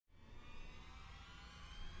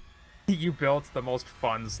You built the most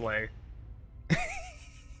fun sleigh.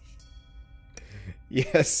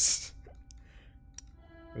 Yes.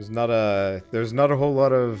 There's not a whole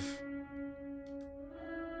lot of...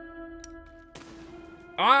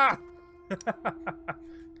 Ah! There's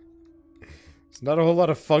not a whole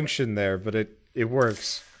lot of function there, but it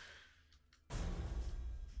works.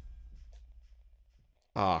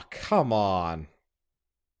 Aw, come on.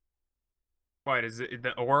 What, is it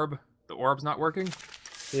the orb? The orb's not working?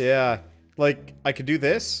 Yeah, like, I can do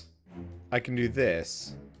this. I can do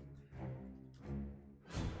this.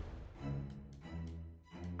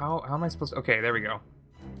 How am I supposed to... Okay, there we go.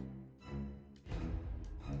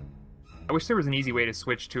 I wish there was an easy way to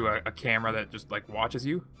switch to a camera that just, like, watches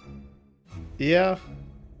you. Yeah.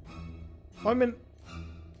 I mean...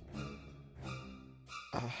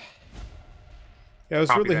 Yeah, I was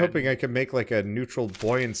Copy really that. hoping I could make, like, a neutral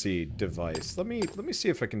buoyancy device. Let me see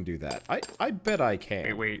if I can do that. I bet I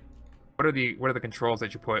can. Wait. What are the controls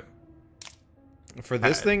that you put? For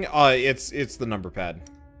this thing, it's the number pad.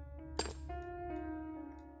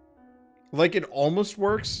 Like, it almost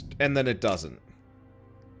works, and then it doesn't.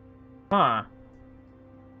 Huh.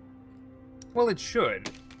 Well, it should.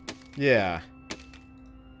 Yeah.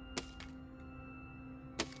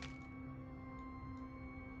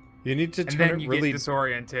 You need to And turn then it you really get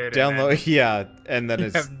disoriented. down and low. then Yeah, and then you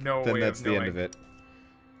it's have no then way that's of the end knowing. of it.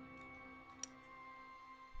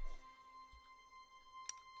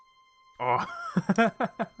 Oh.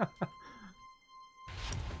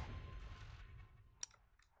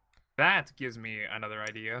 That gives me another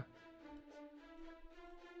idea.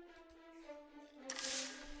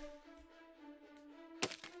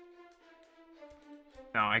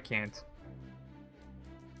 No, I can't.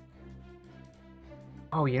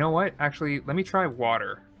 Oh, you know what? Actually, let me try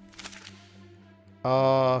water.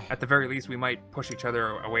 At the very least, we might push each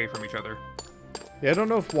other away from each other. Yeah, I don't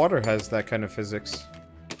know if water has that kind of physics.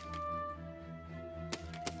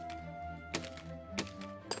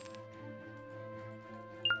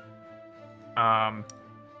 Um...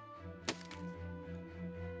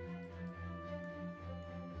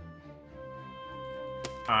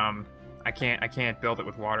 I can't build it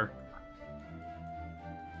with water.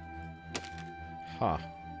 Huh.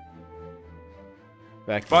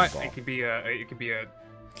 Vacuum But ball. it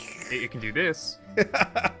can do this.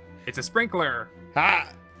 It's a sprinkler. Ha!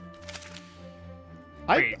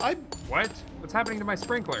 Wait, I what? What's happening to my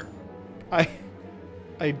sprinkler? I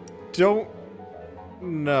don't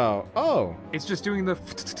know. Oh. It's just doing the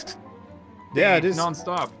Yeah, it is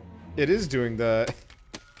non-stop. It is doing the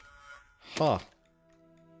Huh.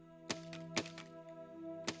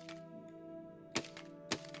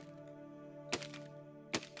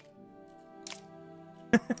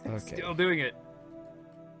 It's Okay. still doing it.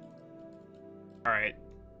 Alright.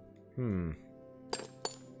 Hmm.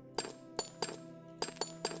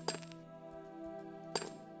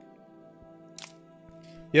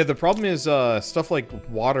 Yeah, the problem is stuff like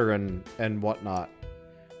water and whatnot.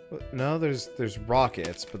 No, there's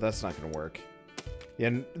rockets, but that's not gonna work. Yeah,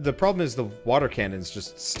 and the problem is the water cannons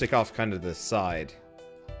just stick off kind of the side.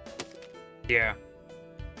 Yeah.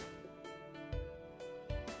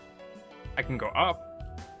 I can go up.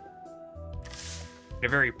 In a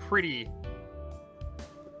very pretty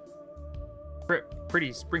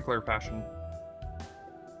sprinkler fashion.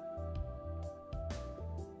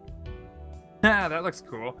 Ah, that looks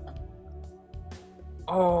cool.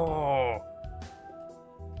 Oh.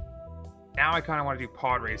 Now I kind of want to do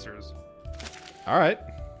pod racers. All right.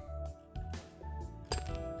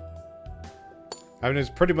 I mean, it's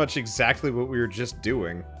pretty much exactly what we were just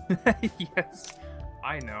doing. Yes,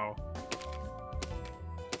 I know.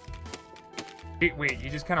 Wait, you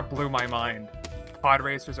just kind of blew my mind. Pod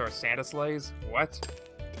racers are Santa sleighs? What?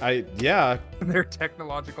 Yeah, They're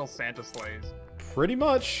technological Santa sleighs. pretty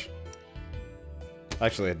much.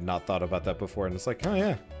 Actually, I had not thought about that before, and it's like, oh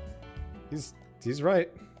yeah, he's right.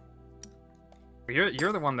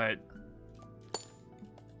 You're the one that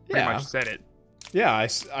pretty Yeah, much said it. yeah, I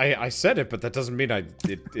said it, but that doesn't mean it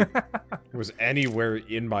was anywhere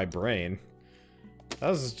in my brain. That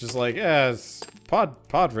was just like, yeah, it's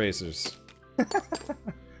pod racers.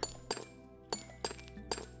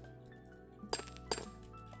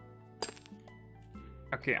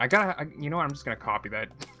 Okay, you know what? I'm just gonna copy that.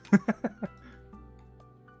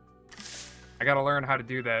 I gotta learn how to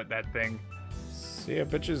do that thing. See ya,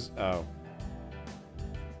 bitches. Oh.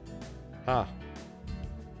 Huh.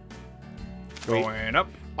 Wait, Going up.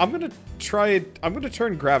 I'm gonna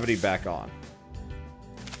turn gravity back on.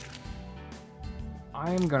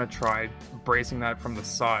 I'm gonna try bracing that from the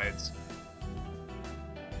sides.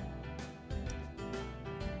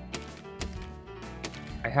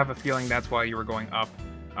 I have a feeling that's why you were going up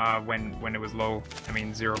when it was low. I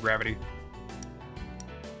mean, zero gravity.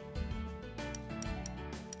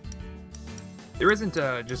 There isn't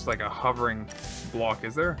just like a hovering block,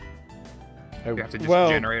 is there? You have to just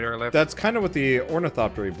generate our lift. That's kind of what the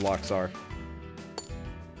ornithoptery blocks are.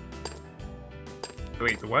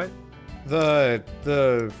 Wait, the what?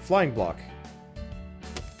 The flying block.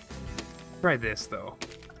 Try this though.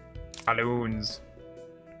 Balloons.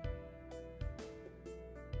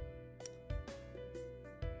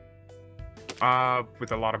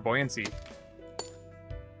 With a lot of buoyancy.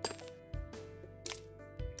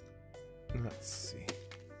 Let's see.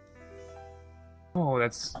 Oh,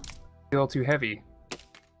 that's a little too heavy.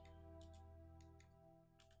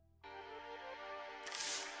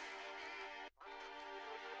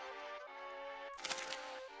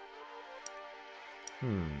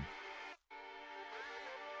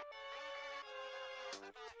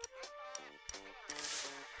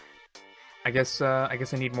 I guess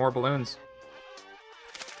I need more balloons.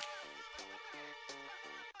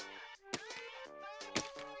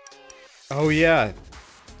 Oh yeah,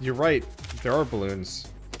 you're right. There are balloons.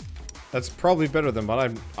 That's probably better than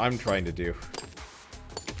what I'm trying to do.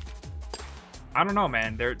 I don't know,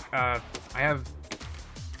 man. They're I have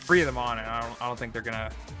 3 of them on, and I don't think they're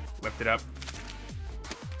gonna lift it up.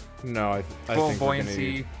 No, I full think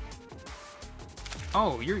buoyancy.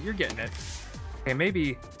 Oh, you're getting it. Okay,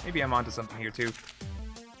 maybe I'm onto something here too.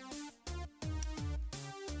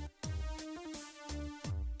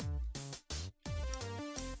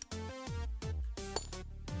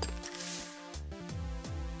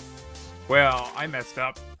 Well, I messed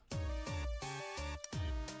up.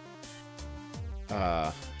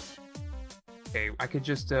 Okay, I could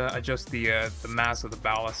just adjust the mass of the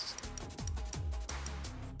ballast.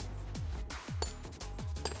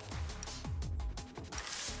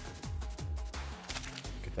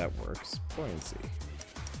 If that works. Buoyancy.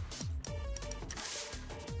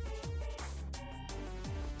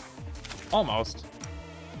 Almost.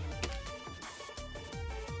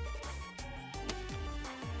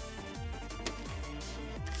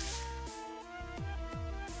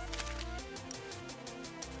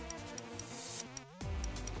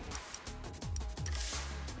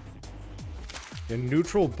 And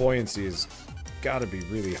neutral buoyancy has gotta be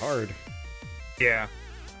really hard. Yeah.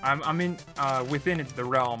 I'm in within the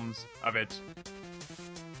realms of it.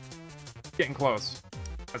 Getting close.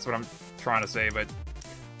 That's what I'm trying to say, but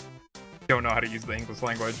don't know how to use the English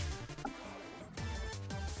language.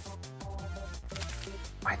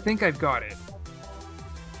 I think I've got it.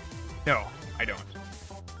 No, I don't.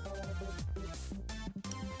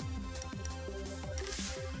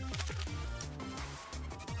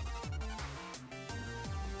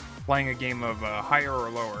 Playing a game of higher or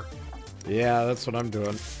lower. Yeah, that's what I'm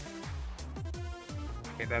doing.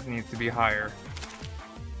 Okay, that needs to be higher.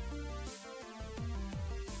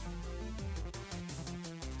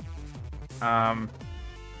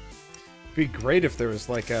 Be great if there was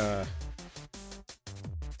like a...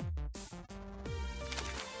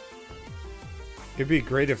 It'd be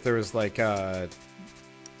great if there was like a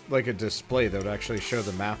display that would actually show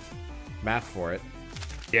the math for it.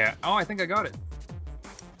 Yeah. Oh, I think I got it.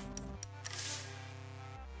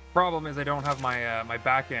 Problem is I don't have my my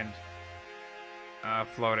back end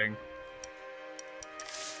floating.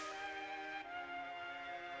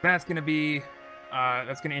 That's gonna be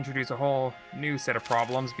that's gonna introduce a whole new set of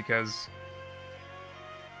problems because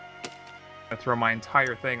I throw my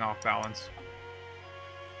entire thing off balance.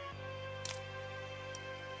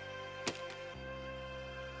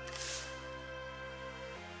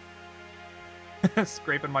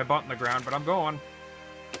 Scraping my butt in the ground, but I'm going.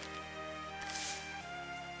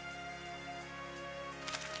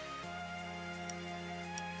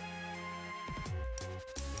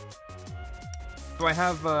 So I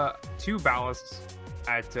have 2 ballasts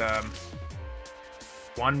at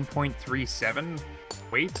 1.37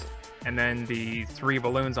 weight, and then the 3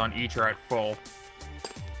 balloons on each are at full,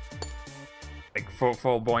 like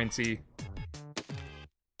full buoyancy.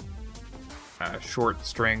 Short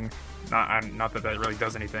string. Not that really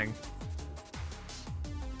does anything.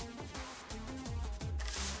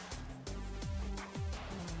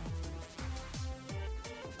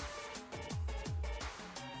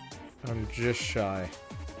 I'm just shy.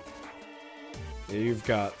 Yeah, you've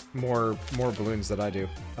got more balloons than I do.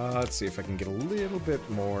 Let's see if I can get a little bit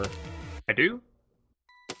more. I do?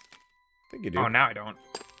 I think you do. Oh, now I don't.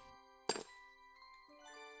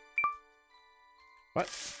 What?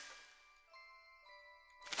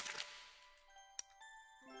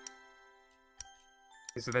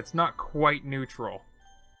 Okay, so that's not quite neutral.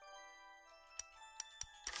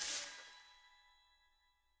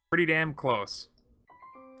 Pretty damn close.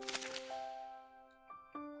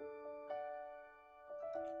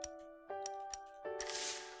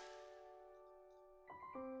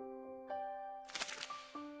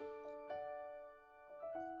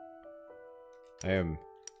 I am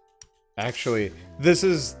actually this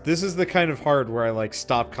is the kind of hard where I like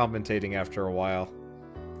stop commentating after a while.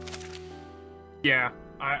 Yeah,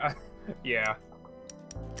 yeah.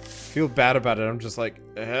 Feel bad about it. I'm just like,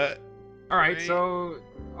 All right, so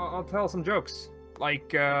I'll tell some jokes.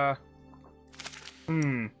 Like, I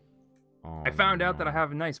found out that I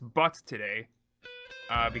have a nice butt today,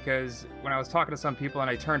 because when I was talking to some people and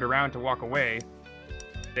I turned around to walk away,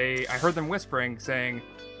 I heard them whispering, saying,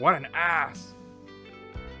 "What an ass!"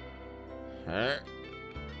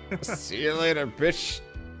 See you later, bitch.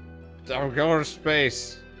 I'm going to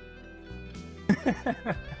space.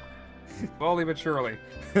 Slowly but surely.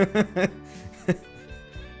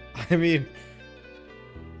 I mean,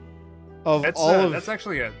 that's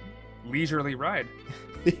actually a leisurely ride.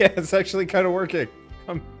 Yeah, it's actually kind of working.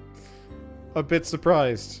 I'm a bit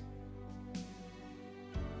surprised.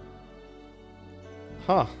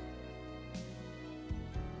 Huh.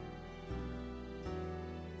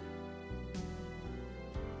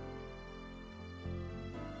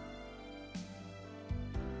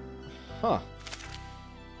 Huh.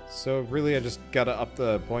 So really I just gotta up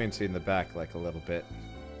the buoyancy in the back like a little bit.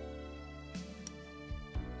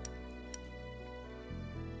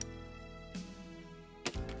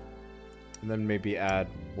 And then maybe add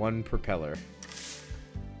one propeller.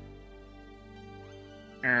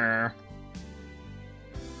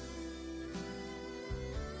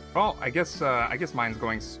 Well, I guess mine's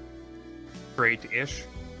going straight-ish.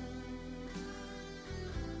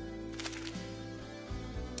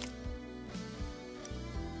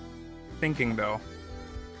 Thinking though.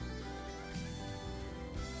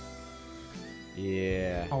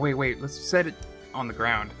 Yeah. Oh wait, let's set it on the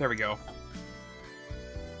ground. There we go.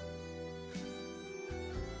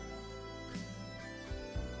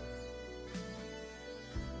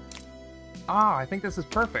 Ah, I think this is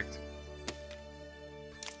perfect.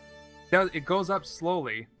 It goes up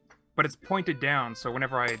slowly, but it's pointed down, so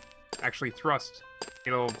whenever I actually thrust,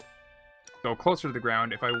 it'll go closer to the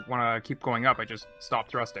ground. If I want to keep going up, I just stop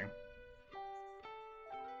thrusting.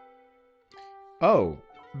 Oh,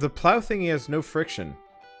 the plow thingy has no friction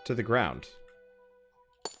to the ground.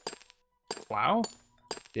 Plow?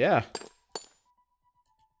 Yeah.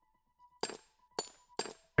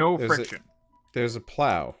 No friction. There's a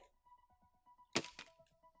plow.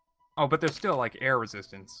 Oh, but there's still, like, air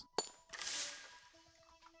resistance.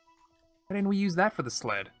 Why didn't we use that for the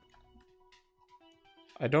sled?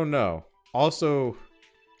 I don't know. Also,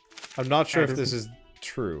 I'm not sure if this is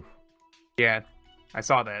true. Yeah, I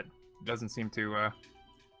saw that. Doesn't seem to,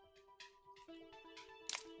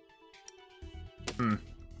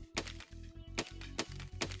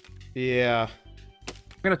 Yeah.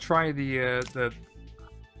 I'm gonna try the...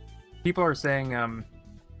 People are saying, the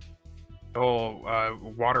whole,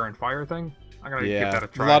 water and fire thing. I'm gonna give that a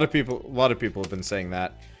try. A lot of people have been saying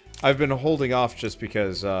that. I've been holding off just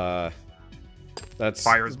because, that's...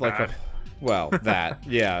 Fire's like bad. Well, that,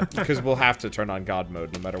 yeah. Because we'll have to turn on God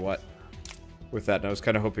mode no matter what. With that, and I was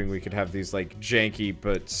kind of hoping we could have these, like, janky,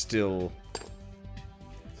 but still...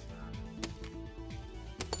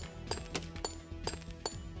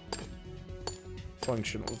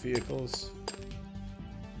 functional vehicles.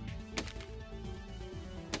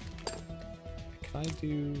 Can I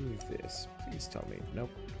do this? Please tell me. Nope.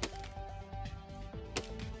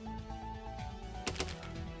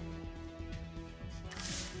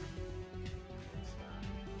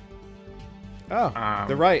 Oh,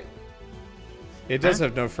 they're right. It does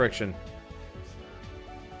have no friction.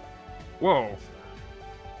 Whoa.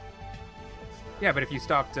 Yeah, but if you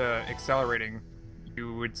stopped accelerating,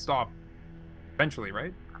 you would stop eventually,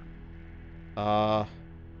 right?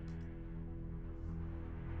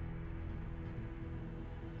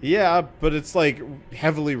 Yeah, but it's like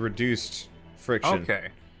heavily reduced friction. Okay.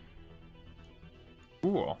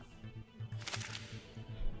 Cool.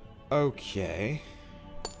 Okay.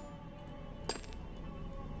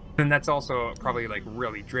 Then that's also probably like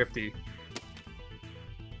really drifty.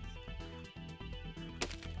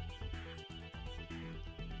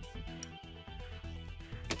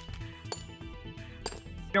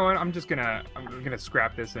 You know what? I'm gonna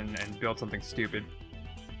scrap this and build something stupid.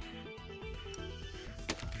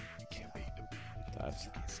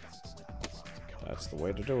 That's the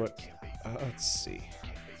way to do it. Let's see.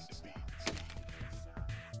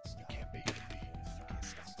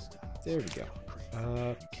 There we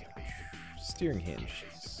go. Steering hinge.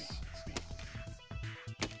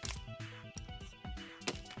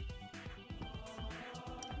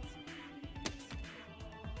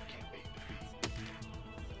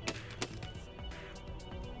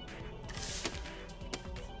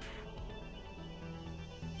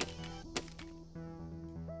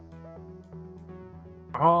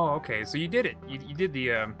 Oh, okay. So you did it. You did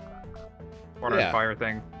the water and fire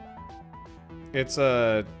thing. It's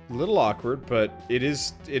a little awkward, but it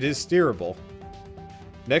is steerable.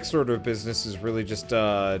 Next order of business is really just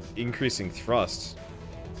increasing thrust.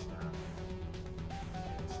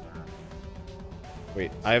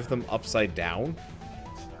 Wait, I have them upside down?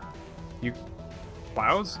 You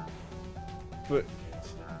Plows? but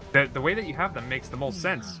The way that you have them makes the most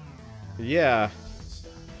sense. yeah.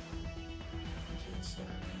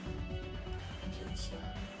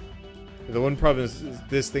 The one problem is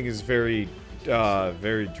this thing is very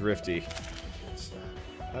very drifty.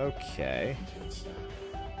 Okay.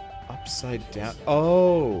 Upside down.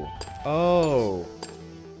 Oh. Oh.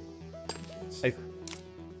 I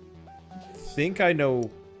think I know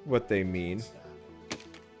what they mean.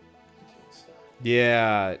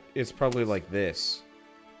 Yeah, it's probably like this.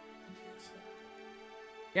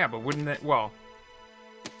 Yeah, but wouldn't that... Well,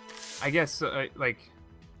 I guess, like...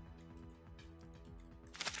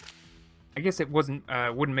 I guess it wouldn't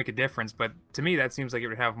make a difference, but to me that seems like it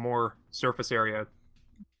would have more surface area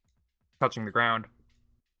touching the ground.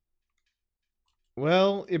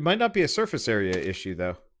 Well, it might not be a surface area issue,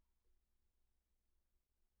 though.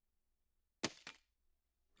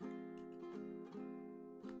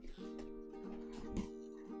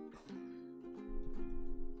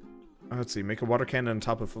 Let's see. Make a water cannon on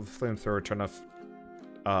top of a flamethrower. Turn off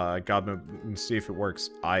God mode and see if it works.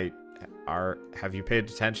 Have you paid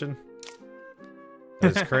attention?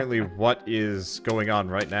 That is currently what is going on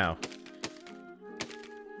right now.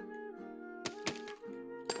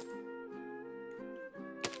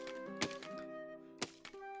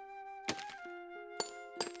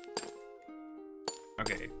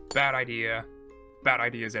 Okay, bad idea. Bad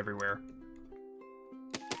ideas everywhere.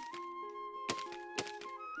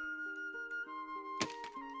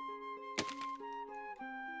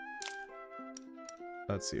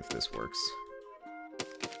 Let's see if this works.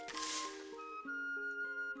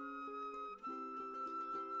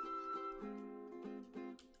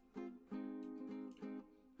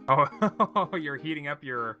 Oh, you're heating up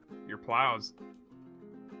your plows.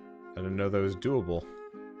 I didn't know that was doable.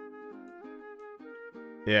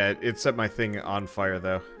 Yeah, it set my thing on fire,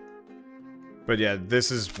 though. But yeah,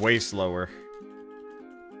 this is way slower.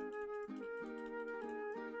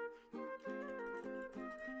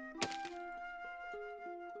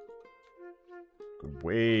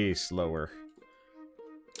 Way slower.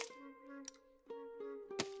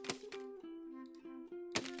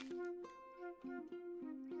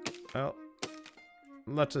 Well,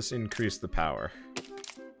 let us increase the power.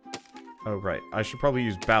 Oh, right. I should probably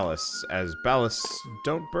use ballasts, as ballasts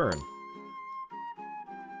don't burn.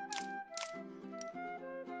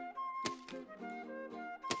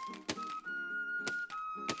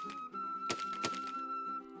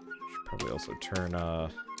 Should probably also turn,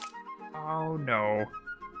 Oh, no.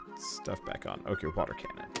 stuff back on. Okay, water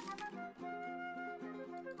cannon.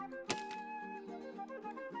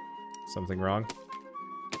 Something wrong?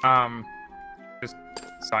 Just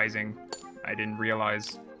sizing. I didn't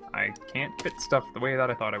realize I can't fit stuff the way that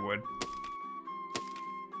I thought I would.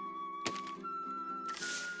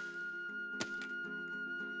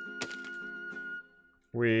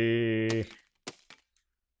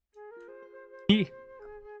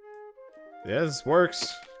 Yeah, this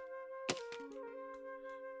works.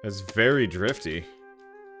 It's very drifty.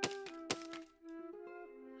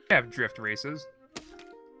 I have drift races.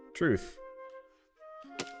 Truth.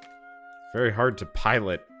 Very hard to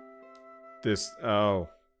pilot this. Oh.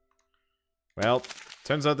 Well,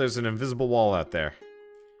 turns out there's an invisible wall out there.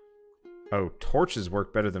 Oh, torches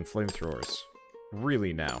work better than flamethrowers.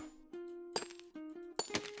 Really now.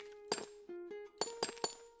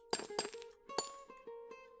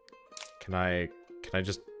 Can I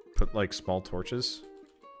just put, like, small torches?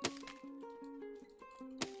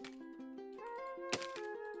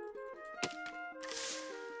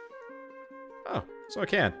 Oh, so I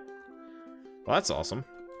can. Well, that's awesome.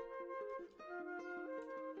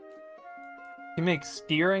 You make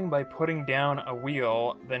steering by putting down a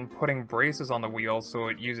wheel, then putting braces on the wheel so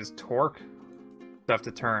it uses torque stuff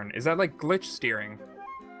to turn. Is that like glitch steering?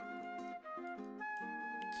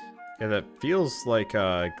 Yeah, that feels like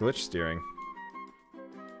glitch steering.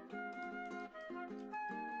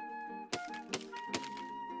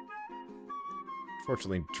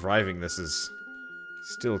 Fortunately, driving this is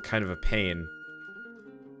still kind of a pain.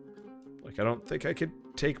 Like, I don't think I could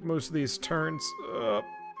take most of these turns. I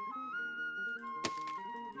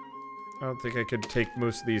don't think I could take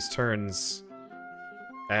most of these turns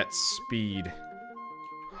at speed.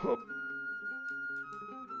 Hup.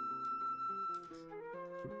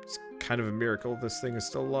 It's kind of a miracle this thing is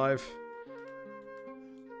still alive.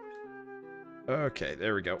 Okay,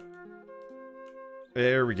 there we go.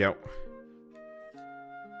 There we go.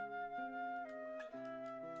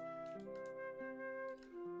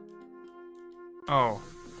 Oh,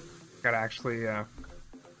 gotta actually,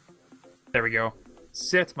 there we go.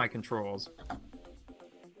 Set my controls.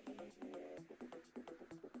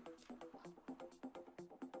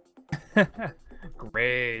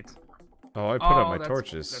 Great. Oh, I put up my that's,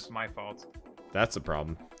 torches. That's my fault. That's a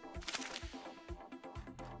problem.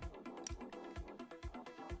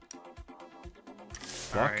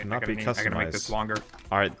 Block cannot be customized. I gotta make this longer.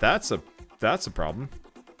 All right, that's a problem.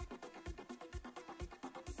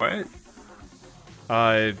 What?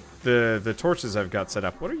 The torches I've got set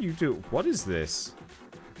up. What are you doing? What is this?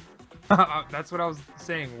 That's what I was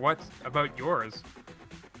saying. What about yours?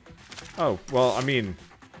 Oh, well, I mean...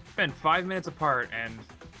 Been 5 minutes apart and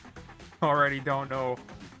already don't know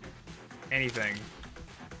anything.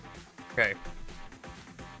 Okay.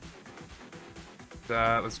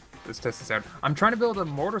 Let's test this out. I'm trying to build a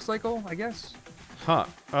motorcycle, I guess. Huh.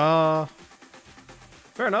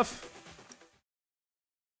 Fair enough.